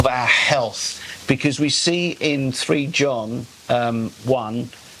health, because we see in 3 John 1,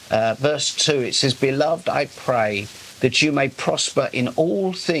 verse 2, it says, "Beloved, I pray that you may prosper in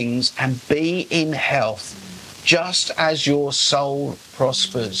all things and be in health, just as your soul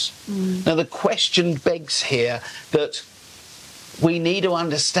prospers." Now the question begs here that we need to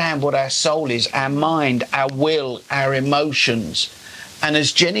understand what our soul is, our mind, our will, our emotions. And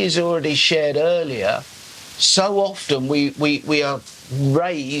as Jenny has already shared earlier, so often we are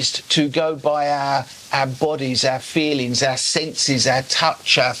raised to go by our bodies, our feelings, our senses, our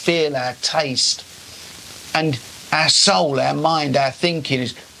touch, our feel, our taste. And our soul, our mind, our thinking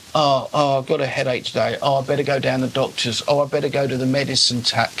is, oh, I've got a headache today. Oh, I better go down the doctor's. Oh, I better go to the medicine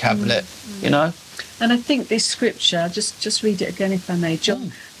cabinet, you know. And I think this scripture, just read it again if I may,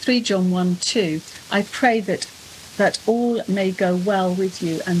 3 John 1:2. I pray that all may go well with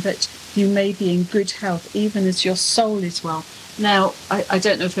you and that you may be in good health, even as your soul is well. Now, I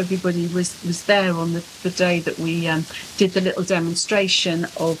don't know if everybody was there on the day that we did the little demonstration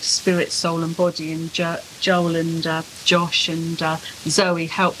of spirit, soul and body, and Joel and Josh and Zoe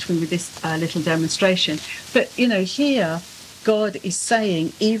helped me with this little demonstration. But, you know, here God is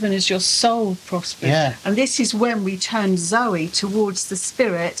saying, even as your soul prospers. Yeah. And this is when we turn Zoe towards the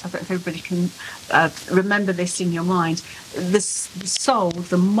spirit. I don't know if everybody can remember this in your mind. The soul,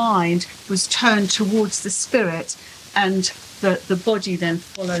 the mind, was turned towards the spirit, and the body then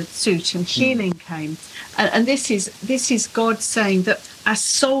followed suit, and healing came. And this is God saying that our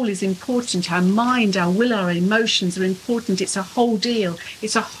soul is important, our mind, our will, our emotions are important. It's a whole deal.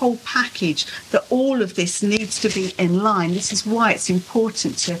 It's a whole package, that all of this needs to be in line. This is why it's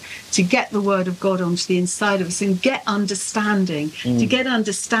important to get the word of God onto the inside of us and get understanding, to get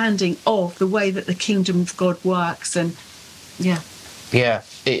understanding of the way that the kingdom of God works. And Yeah,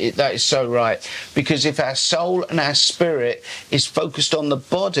 that is so right. Because if our soul and our spirit is focused on the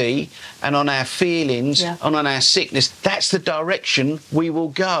body and on our feelings and on our sickness, that's the direction we will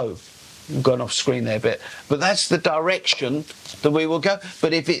go. I've gone off screen there a bit. But that's the direction that we will go.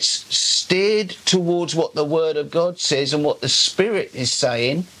 But if it's steered towards what the Word of God says and what the Spirit is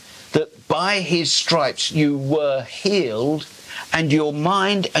saying, that by His stripes you were healed, and your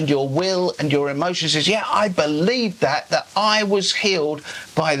mind and your will and your emotions says, yeah, I believe that I was healed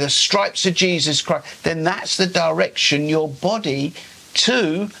by the stripes of Jesus Christ, then that's the direction your body,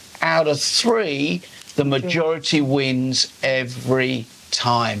 2 out of 3, the majority wins every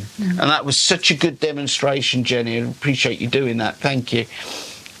time. And that was such a good demonstration, Jenny. I appreciate you doing that. Thank you.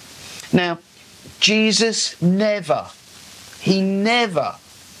 Now, Jesus never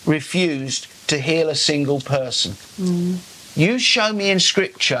refused to heal a single person. You show me in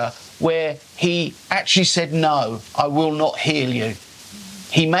Scripture where he actually said, no, I will not heal you.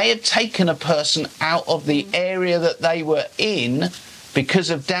 He may have taken a person out of the area that they were in because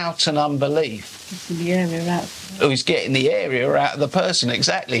of doubt and unbelief. The area out. Oh, he's getting the area out of the person,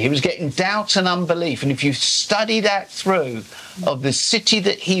 exactly. He was getting doubt and unbelief. And if you study that through of the city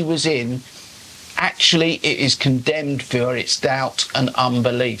that he was in, actually it is condemned for its doubt and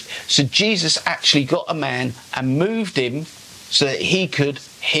unbelief. So Jesus actually got a man and moved him so that he could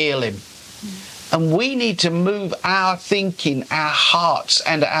heal him. And we need to move our thinking, our hearts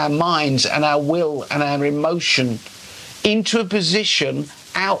and our minds and our will and our emotion into a position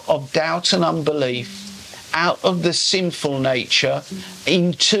out of doubt and unbelief, out of the sinful nature,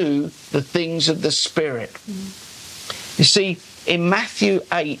 into the things of the Spirit. You see, in Matthew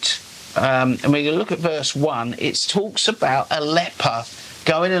 8, and when you look at verse 1, it talks about a leper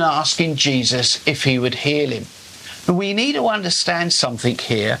going and asking Jesus if he would heal him. But we need to understand something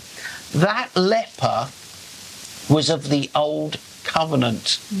here. That leper was of the old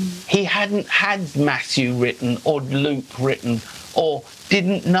covenant. He hadn't had Matthew written or Luke written, or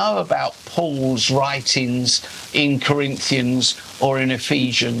didn't know about Paul's writings in Corinthians or in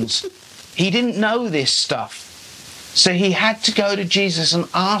Ephesians. He didn't know this stuff. So he had to go to Jesus and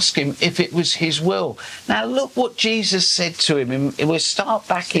ask him if it was his will. Now look what Jesus said to him. We'll start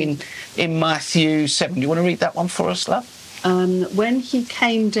back in Matthew 7. Do you want to read that one for us, love? When he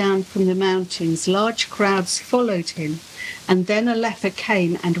came down from the mountains, large crowds followed him. And then a leper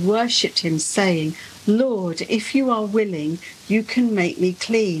came and worshipped him, saying, Lord, if you are willing, you can make me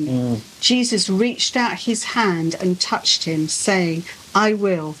clean. Jesus reached out his hand and touched him, saying, I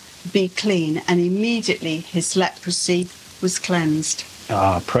will. Be clean, and immediately his leprosy was cleansed.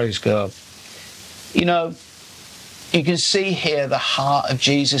 Praise God. You know, you can see here the heart of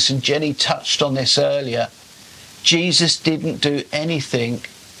Jesus, and Jenny touched on this earlier. Jesus didn't do anything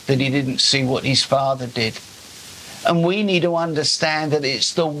that he didn't see what his Father did. And we need to understand that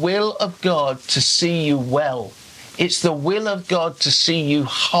it's the will of God to see you well. It's the will of God to see you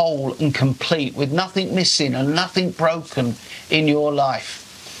whole and complete, with nothing missing and nothing broken in your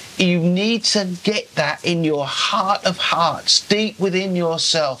life. You need to get that in your heart of hearts, deep within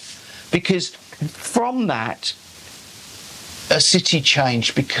yourself, because from that, a city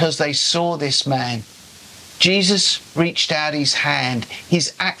changed, because they saw this man. Jesus reached out his hand.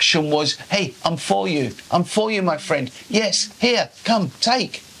 His action was, hey, I'm for you. I'm for you, my friend. Yes, here, come,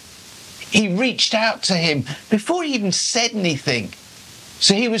 take. He reached out to him before he even said anything.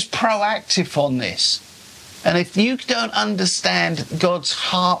 So he was proactive on this. And if you don't understand God's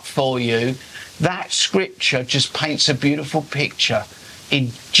heart for you, that scripture just paints a beautiful picture.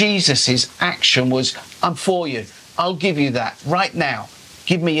 In Jesus' action was, I'm for you. I'll give you that right now.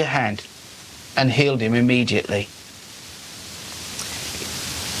 Give me your hand. And healed him immediately.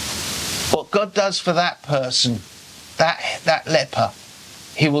 What God does for that person, that leper,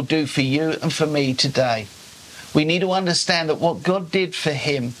 he will do for you and for me today. We need to understand that what God did for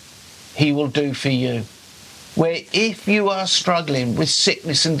him, he will do for you. Where if you are struggling with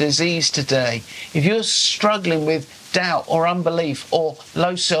sickness and disease today, if you're struggling with doubt or unbelief or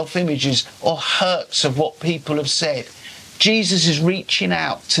low self-images or hurts of what people have said, Jesus is reaching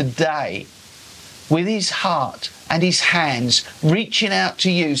out today with his heart and his hands, reaching out to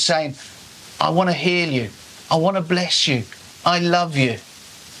you saying, I want to heal you. I want to bless you. I love you.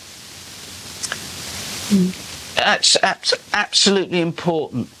 That's absolutely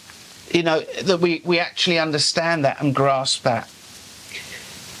important, that we actually understand that and grasp that.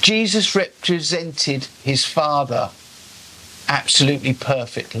 Jesus represented his Father absolutely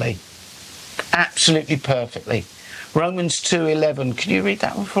perfectly. Absolutely perfectly. Romans 2:11. Can you read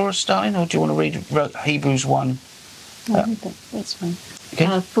that one for us, Stein, or do you want to read Hebrews 1? That's fine.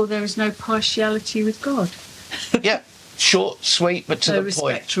 Okay. For there is no partiality with God. Yeah, short, sweet, but to No the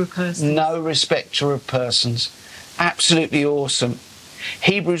point. respecter of persons. No respecter of persons. Absolutely awesome.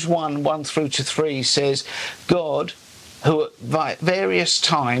 Hebrews 1 through to 3 says, God, who at various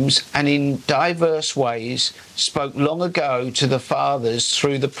times and in diverse ways spoke long ago to the fathers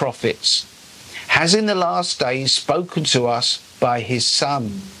through the prophets, has in the last days spoken to us by his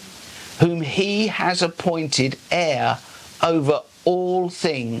Son, whom he has appointed heir over all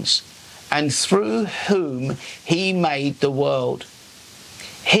things, and through whom he made the world.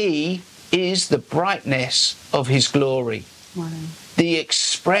 He is the brightness of his glory, the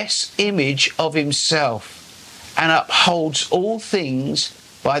express image of himself, and upholds all things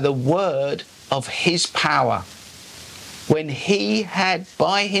by the word of his power. When he had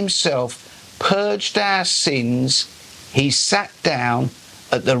by himself purged our sins, he sat down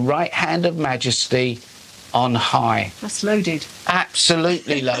at the right hand of majesty on high. That's loaded.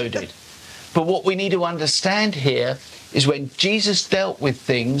 Absolutely loaded. But what we need to understand here is when Jesus dealt with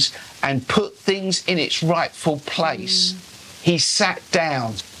things and put things in its rightful place, he sat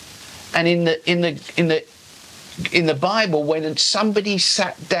down. And in the Bible, when somebody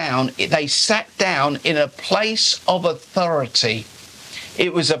sat down, they sat down in a place of authority.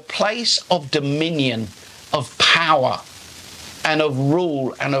 It was a place of dominion, of power, and of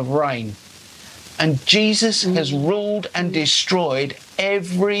rule and of reign. And Jesus has ruled and destroyed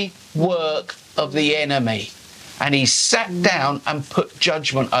every work of the enemy. And he sat down and put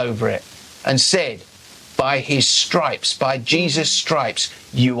judgment over it and said, by his stripes, by Jesus' stripes,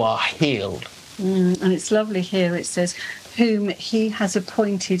 you are healed. And it's lovely here. It says, whom he has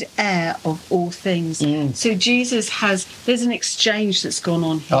appointed heir of all things. So Jesus there's an exchange that's gone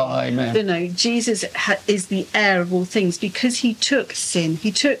on here. Oh, amen. Jesus is the heir of all things because he took sin, he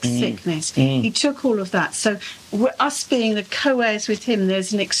took sickness, he took all of that. So us being the co-heirs with him,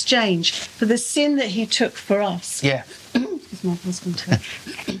 there's an exchange for the sin that he took for us. Yeah.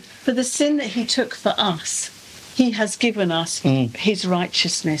 For the sin that he took for us, he has given us his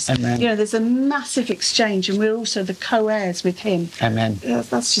righteousness. Amen. There's a massive exchange, and we're also the co-heirs with him. Amen.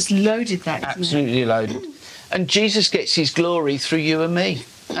 That's just loaded, that, isn't Absolutely loaded. And Jesus gets his glory through you and me.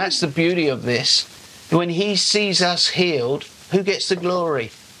 That's the beauty of this. When he sees us healed, who gets the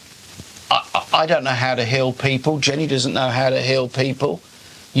glory? I don't know how to heal people. Jenny doesn't know how to heal people.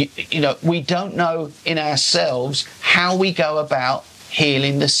 We don't know in ourselves how we go about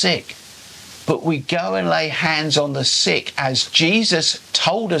healing the sick. But we go and lay hands on the sick as Jesus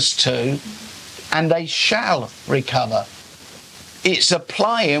told us to, and they shall recover. It's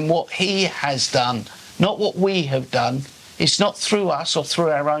applying what he has done, not what we have done. It's not through us or through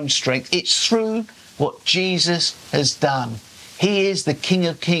our own strength. It's through what Jesus has done. He is the King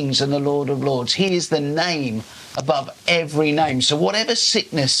of Kings and the Lord of Lords. He is the name above every name. So whatever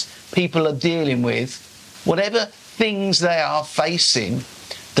sickness people are dealing with, whatever things they are facing,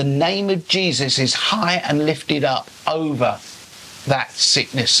 The name of Jesus is high and lifted up over that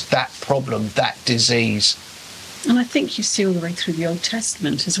sickness, that problem, that disease. And I think you see all the way through the Old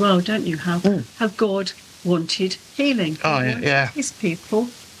Testament as well, don't you? How God wanted healing. He wanted his people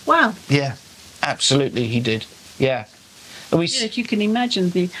well. Yeah, absolutely he did. Yeah. And if you can imagine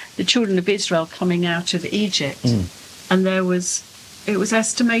the children of Israel coming out of Egypt, and it was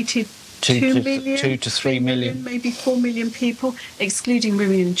estimated 2 to 3 million, maybe 4 million people, excluding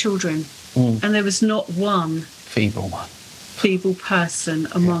women and children. And there was not one feeble person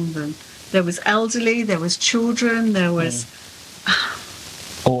among them. There was elderly, there was children, there was...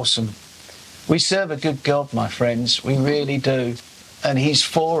 Awesome. We serve a good God, my friends. We really do. And he's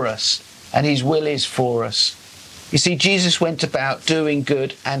for us, and his will is for us. You see, Jesus went about doing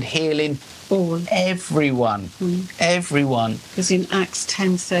good and healing everyone. Everyone. Because in Acts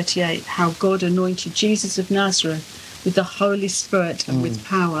 10:38, how God anointed Jesus of Nazareth with the Holy Spirit and with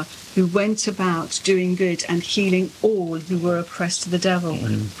power, who went about doing good and healing all who were oppressed of the devil,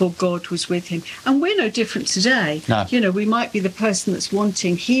 for God was with him. And we're no different today. No. You know, we might be the person that's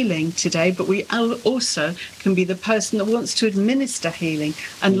wanting healing today, but we also can be the person that wants to administer healing.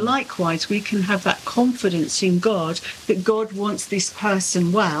 And likewise, we can have that confidence in God that God wants this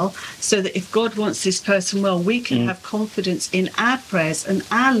person well, so that if God wants this person well, we can have confidence in our prayers and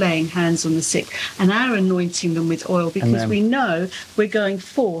our laying hands on the sick and our anointing them with oil, because we know we're going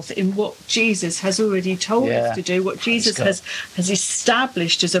forth in what Jesus has already told us to do, what Jesus has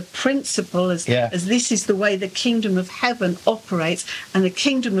established as a principle, as this is the way the kingdom of heaven operates, and the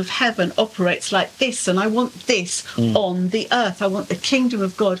kingdom of heaven operates like this, and I want this on the earth. I want the kingdom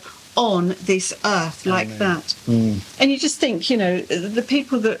of God on this earth like that. And you just think, you know, the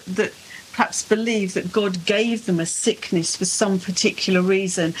people that perhaps believe that God gave them a sickness for some particular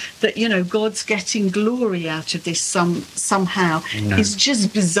reason, that, you know, God's getting glory out of this somehow, is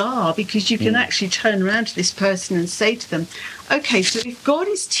just bizarre, because you can actually turn around to this person and say to them, okay, so if God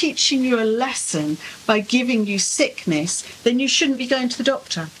is teaching you a lesson by giving you sickness, then you shouldn't be going to the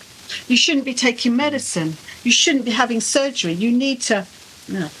doctor. You shouldn't be taking medicine. You shouldn't be having surgery. You need to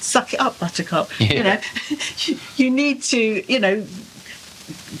suck it up, buttercup. You know, you need to, you know,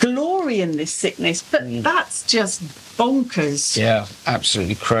 glory in this sickness, but that's just bonkers. Yeah,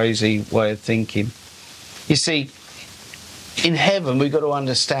 absolutely crazy way of thinking. You see, in heaven we've got to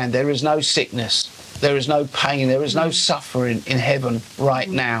understand there is no sickness, there is no pain, there is no suffering in heaven right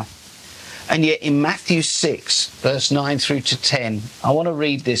now. And yet in Matthew 6 verse 9 through to 10, I want to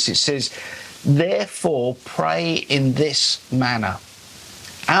read this. It says, therefore pray in this manner,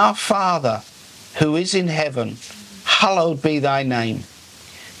 our Father who is in heaven, hallowed be thy name.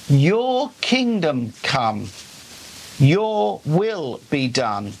 Your kingdom come, your will be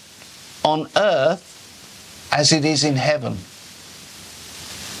done on earth as it is in heaven.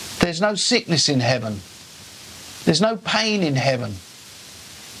 There's no sickness in heaven. There's no pain in heaven.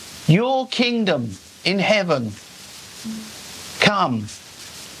 Your kingdom in heaven come,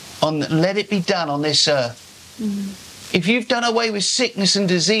 let it be done on this earth. If you've done away with sickness and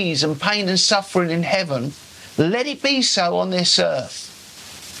disease and pain and suffering in heaven, let it be so on this earth.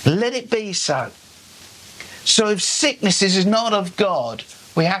 Let it be so. So if sickness is not of God,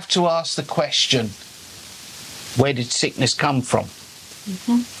 we have to ask the question, where did sickness come from?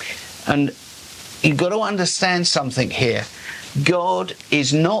 And you've got to understand something here. God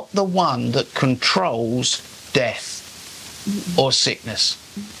is not the one that controls death or sickness.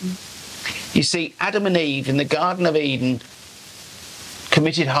 You see, Adam and Eve in the Garden of Eden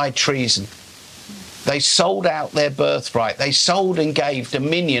committed high treason. They sold out their birthright. They sold and gave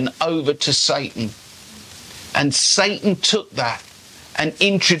dominion over to Satan. And Satan took that and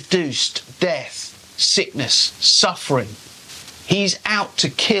introduced death, sickness, suffering. He's out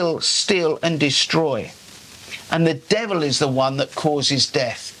to kill, steal and destroy. And the devil is the one that causes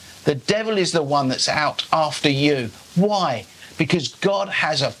death. The devil is the one that's out after you. Why? Because God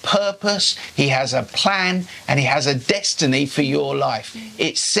has a purpose, he has a plan, and he has a destiny for your life.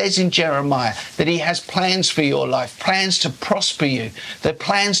 It says in Jeremiah that he has plans for your life, plans to prosper you, the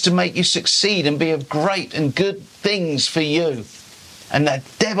plans to make you succeed and be of great and good things for you. And the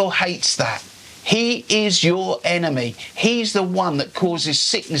devil hates that. He is your enemy. He's the one that causes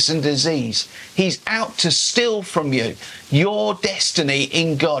sickness and disease. He's out to steal from you your destiny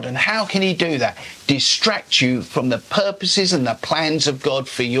in God. And how can he do that? Distract you from the purposes and the plans of God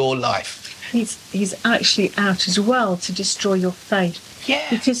for your life. He's actually out as well to destroy your faith. Yeah.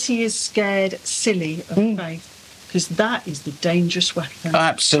 Because he is scared silly of faith. Because that is the dangerous weapon.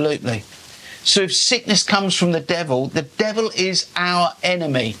 Absolutely. So if sickness comes from the devil is our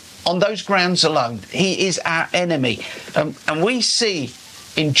enemy. On those grounds alone, he is our enemy. And we see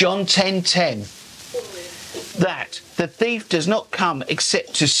in John 10:10 that the thief does not come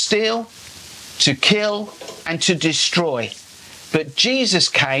except to steal, to kill, and to destroy. But Jesus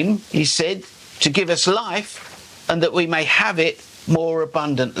came, he said, to give us life and that we may have it more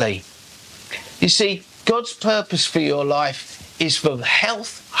abundantly. You see, God's purpose for your life is for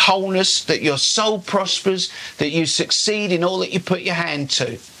health, wholeness, that your soul prospers, that you succeed in all that you put your hand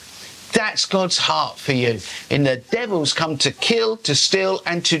to. That's God's heart for you. And the devil's come to kill, to steal,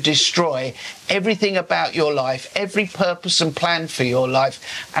 and to destroy everything about your life, every purpose and plan for your life,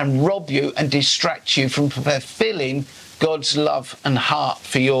 and rob you and distract you from fulfilling God's love and heart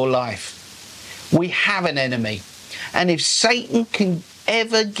for your life. We have an enemy. And if Satan can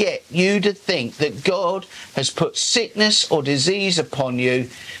ever get you to think that God has put sickness or disease upon you,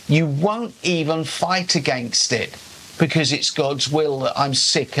 you won't even fight against it, because it's God's will that I'm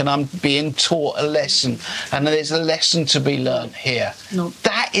sick and I'm being taught a lesson, and there's a lesson to be learned here. No.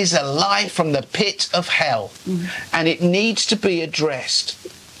 That is a lie from the pit of hell, and it needs to be addressed.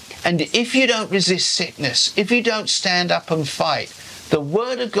 And if you don't resist sickness, if you don't stand up and fight, the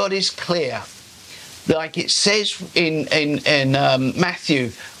word of God is clear. Like it says in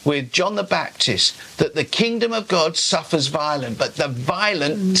Matthew with John the Baptist, that the kingdom of God suffers violence, but the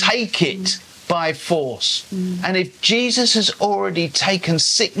violent take it by force. And if Jesus has already taken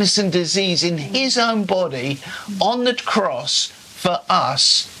sickness and disease in his own body on the cross for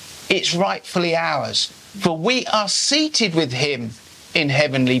us, it's rightfully ours. For we are seated with him in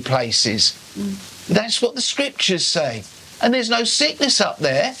heavenly places. That's what the scriptures say. And there's no sickness up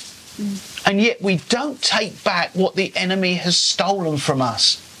there. And yet we don't take back what the enemy has stolen from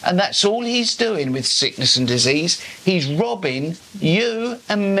us. And that's all he's doing with sickness and disease. He's robbing you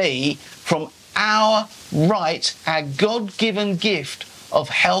and me from our right, our God-given gift of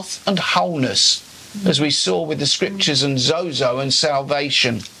health and wholeness, as we saw with the scriptures and Zozo and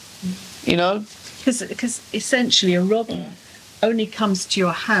salvation. You know? Because essentially a robber only comes to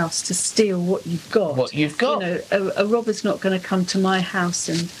your house to steal what you've got. What you've got. You know, a robber's not going to come to my house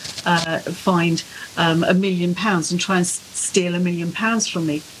and find £1 million and try and steal £1 million from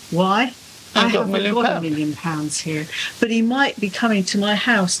me. Why? I haven't got £1 million here. But he might be coming to my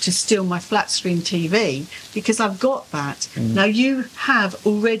house to steal my flat screen TV because I've got that. Now, you have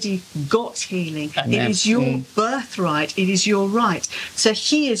already got healing. It is your birthright. It is your right. So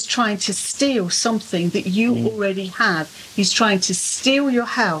he is trying to steal something that you already have. He's trying to steal your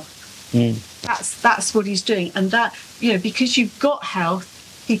health. That's what he's doing. And that, you know, because you've got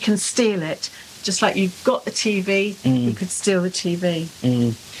health, he can steal it. Just like you've got the TV, he could steal the TV.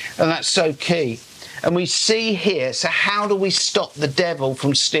 And that's so key. And we see here, so how do we stop the devil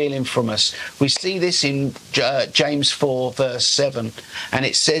from stealing from us? We see this in James 4, verse 7. And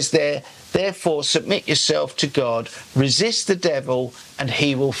it says there, therefore submit yourself to God, resist the devil, and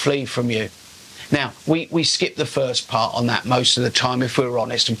he will flee from you. Now, we skip the first part on that most of the time, if we're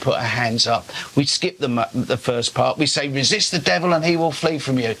honest, and put our hands up. We skip the first part. We say, resist the devil and he will flee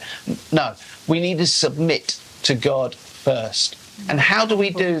from you. No, we need to submit to God first. And how do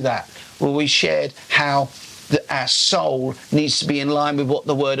we do that? Well, we shared how our soul needs to be in line with what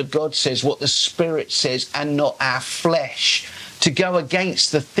the Word of God says, what the Spirit says, and not our flesh, to go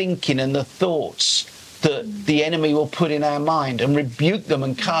against the thinking and the thoughts that the enemy will put in our mind, and rebuke them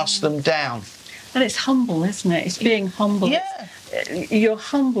and cast them down. And it's humble, isn't it? It's being humble. Yeah. You're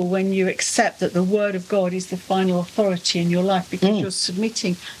humble when you accept that the Word of God is the final authority in your life, because you're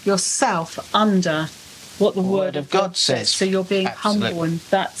submitting yourself under what the Word of God says. So you're being humble, and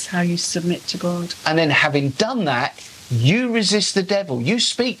that's how you submit to God. And then having done that, you resist the devil. You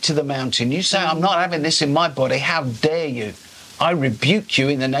speak to the mountain. You say, I'm not having this in my body. How dare you? I rebuke you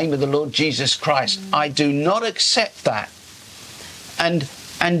in the name of the Lord Jesus Christ. I do not accept that. And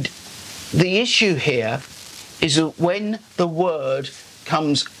the issue here is that when the word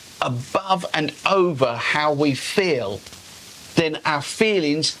comes above and over how we feel, then our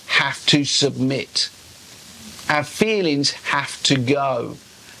feelings have to submit. Our feelings have to go.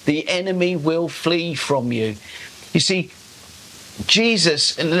 The enemy will flee from you. You see,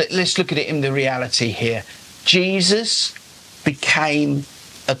 Jesus, and let's look at it in the reality here. Jesus became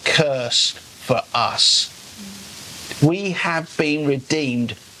a curse for us. We have been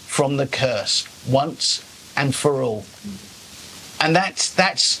redeemed from the curse once and for all. And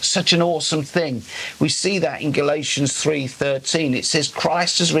that's such an awesome thing. We see that in Galatians 3:13. It says,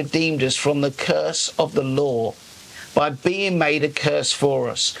 Christ has redeemed us from the curse of the law by being made a curse for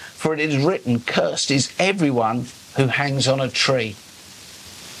us. For it is written, cursed is everyone who hangs on a tree.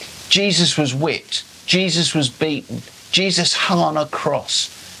 Jesus was whipped. Jesus was beaten. Jesus hung on a cross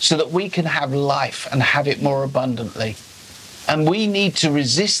so that we can have life and have it more abundantly. And we need to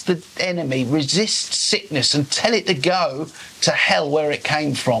resist the enemy, resist sickness, and tell it to go to hell where it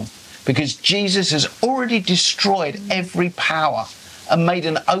came from. Because Jesus has already destroyed every power and made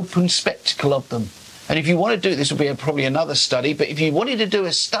an open spectacle of them. And if you want to do this, will be probably another study, but if you wanted to do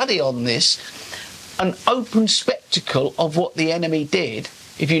a study on this, an open spectacle of what the enemy did,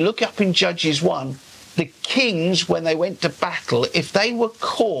 if you look up in Judges 1, the kings, when they went to battle, if they were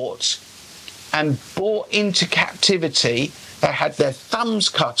caught and brought into captivity, they had their thumbs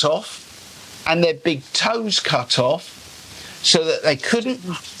cut off and their big toes cut off so that they couldn't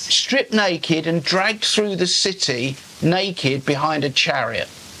strip naked and dragged through the city naked behind a chariot.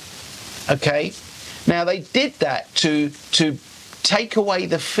 Okay? Now, they did that to take away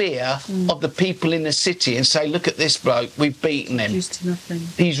the fear of the people in the city and say, look at this bloke, we've beaten him. Reduced to nothing.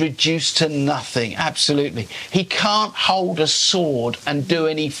 He's reduced to nothing, absolutely. He can't hold a sword and do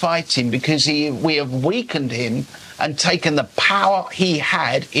any fighting because we have weakened him and taken the power he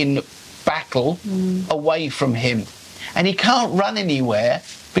had in battle away from him. And he can't run anywhere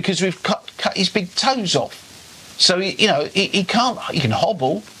because we've cut his big toes off. So, he can't, he can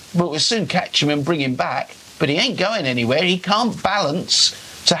hobble, but we'll soon catch him and bring him back. But he ain't going anywhere. He can't balance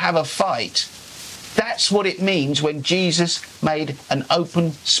to have a fight. That's what it means when Jesus made an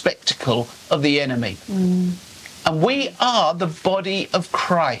open spectacle of the enemy. And we are the body of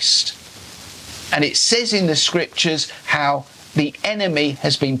Christ. And it says in the scriptures how the enemy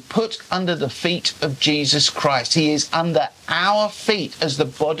has been put under the feet of Jesus Christ. He is under our feet as the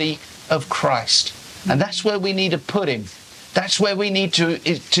body of Christ. And that's where we need to put him. That's where we need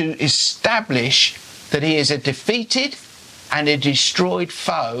to establish that he is a defeated and a destroyed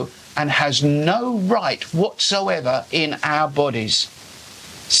foe and has no right whatsoever in our bodies.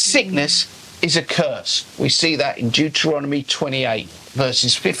 Sickness is a curse. We see that in Deuteronomy 28,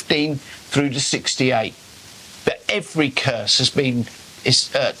 verses 15 through to 68. But every curse has been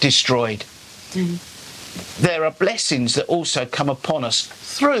destroyed. There are blessings that also come upon us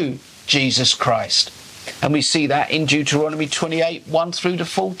through Jesus Christ. And we see that in Deuteronomy 28, 1 through to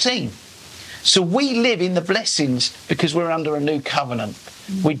 14. So we live in the blessings because we're under a new covenant.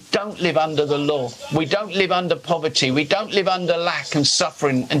 We don't live under the law. We don't live under poverty. We don't live under lack and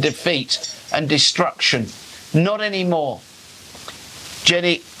suffering and defeat and destruction. Not anymore.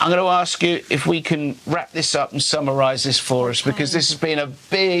 Jenny, I'm going to ask you if we can wrap this up and summarise this for us, because this has been a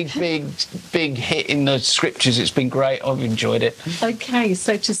big hit in the scriptures. It's been great. I've enjoyed it. Okay,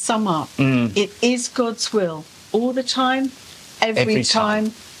 so to sum up, it is God's will all the time, every time,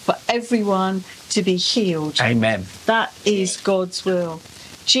 for everyone to be healed. Amen. That is God's will.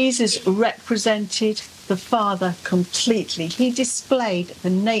 Jesus represented the Father completely. He displayed the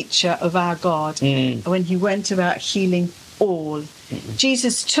nature of our God when he went about healing all.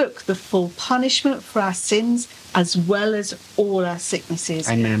 Jesus took the full punishment for our sins as well as all our sicknesses.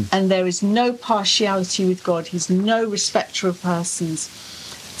 Amen. And there is no partiality with God. He's no respecter of persons.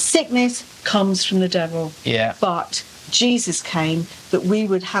 Sickness comes from the devil. Yeah. But Jesus came that we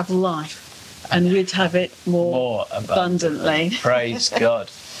would have life and we'd have it more abundantly. Praise God.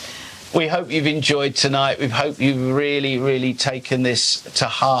 We hope you've enjoyed tonight. We hope you've really taken this to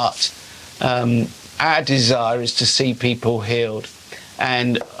heart. Our desire is to see people healed.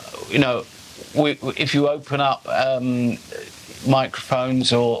 And, if you open up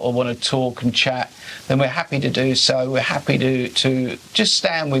microphones or want to talk and chat, then we're happy to do so. We're happy to just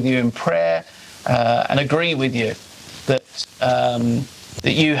stand with you in prayer and agree with you that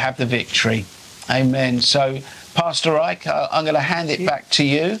you have the victory. Amen. So, Pastor Ike, I'm going to hand it back to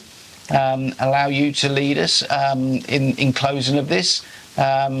you. Allow you to lead us in closing of this.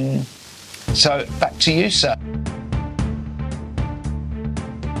 So back to you, sir.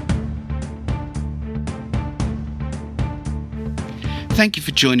 Thank you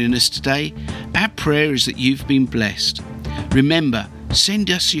for joining us today. Our prayer is that you've been blessed. Remember, send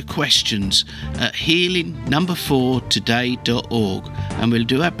us your questions at healing4today.org and we'll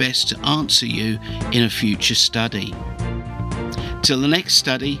do our best to answer you in a future study. Till the next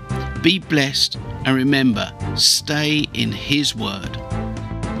study, be blessed and remember, stay in His Word.